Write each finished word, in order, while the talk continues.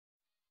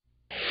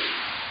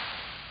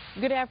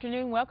Good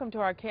afternoon. Welcome to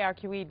our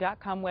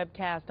KRQE.com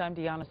webcast. I'm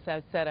Deanna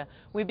Sauceda.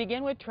 We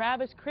begin with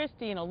Travis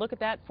Christie and a look at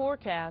that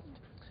forecast.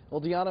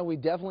 Well, Deanna, we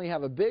definitely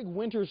have a big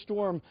winter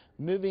storm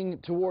moving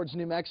towards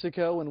New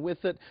Mexico, and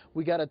with it,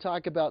 we got to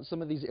talk about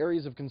some of these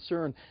areas of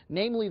concern,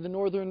 namely the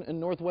northern and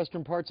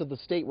northwestern parts of the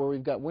state where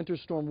we've got winter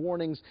storm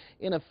warnings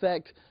in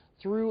effect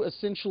through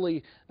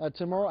essentially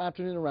tomorrow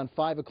afternoon around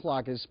 5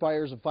 o'clock. It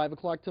expires at 5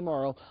 o'clock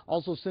tomorrow.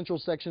 Also central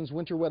sections,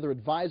 winter weather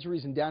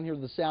advisories, and down here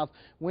to the south,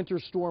 winter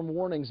storm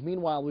warnings.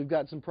 Meanwhile, we've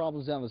got some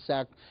problems down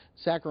the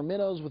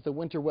Sacramento's with the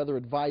winter weather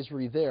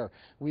advisory there.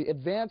 We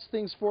advance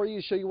things for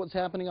you, show you what's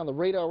happening on the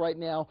radar right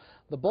now.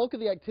 The bulk of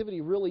the activity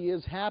really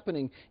is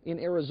happening in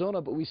Arizona,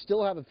 but we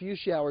still have a few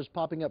showers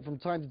popping up from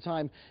time to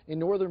time in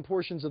northern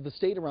portions of the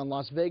state around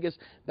Las Vegas,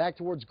 back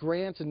towards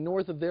Grant and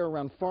north of there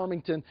around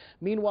Farmington.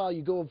 Meanwhile,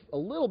 you go a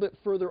little bit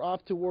further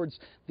off towards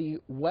the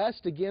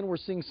west. Again, we're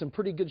seeing some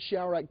pretty good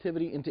shower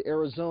activity into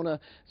Arizona,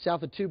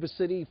 south of Tuba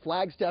City,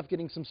 Flagstaff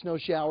getting some snow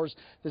showers.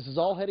 This is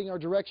all heading our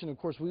direction. Of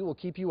course, we will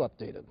keep you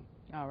updated.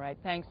 All right,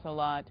 thanks a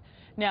lot.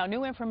 Now,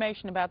 new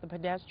information about the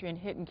pedestrian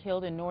hit and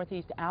killed in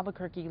northeast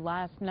Albuquerque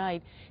last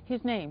night.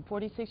 His name,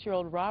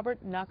 46-year-old Robert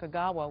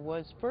Nakagawa,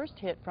 was first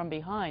hit from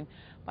behind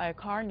by a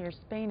car near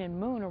Spain and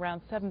Moon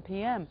around 7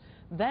 p.m.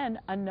 Then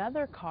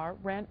another car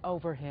ran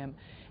over him.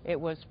 It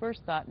was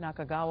first thought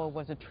Nakagawa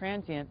was a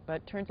transient,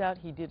 but turns out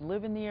he did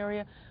live in the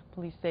area.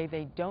 Police say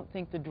they don't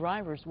think the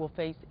drivers will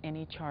face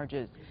any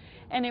charges.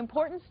 An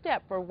important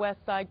step for West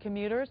Side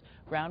commuters.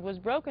 Ground was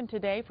broken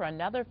today for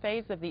another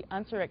phase of the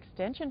Unser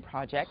Extension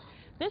project.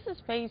 This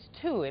is phase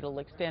 2. It'll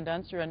extend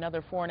Unser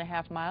another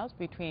 4.5 miles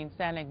between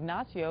San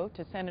Ignacio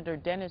to Senator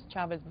Dennis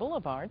Chavez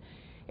Boulevard.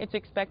 It's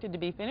expected to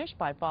be finished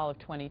by fall of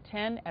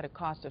 2010 at a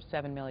cost of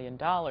 $7 million.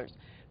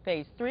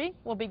 Phase 3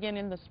 will begin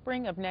in the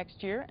spring of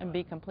next year and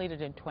be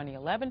completed in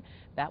 2011.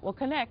 That will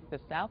connect the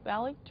South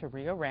Valley to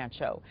Rio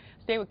Rancho.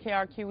 Stay with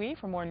KRQE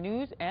for more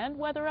news and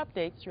weather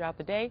updates throughout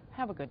the day.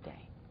 Have a good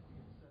day.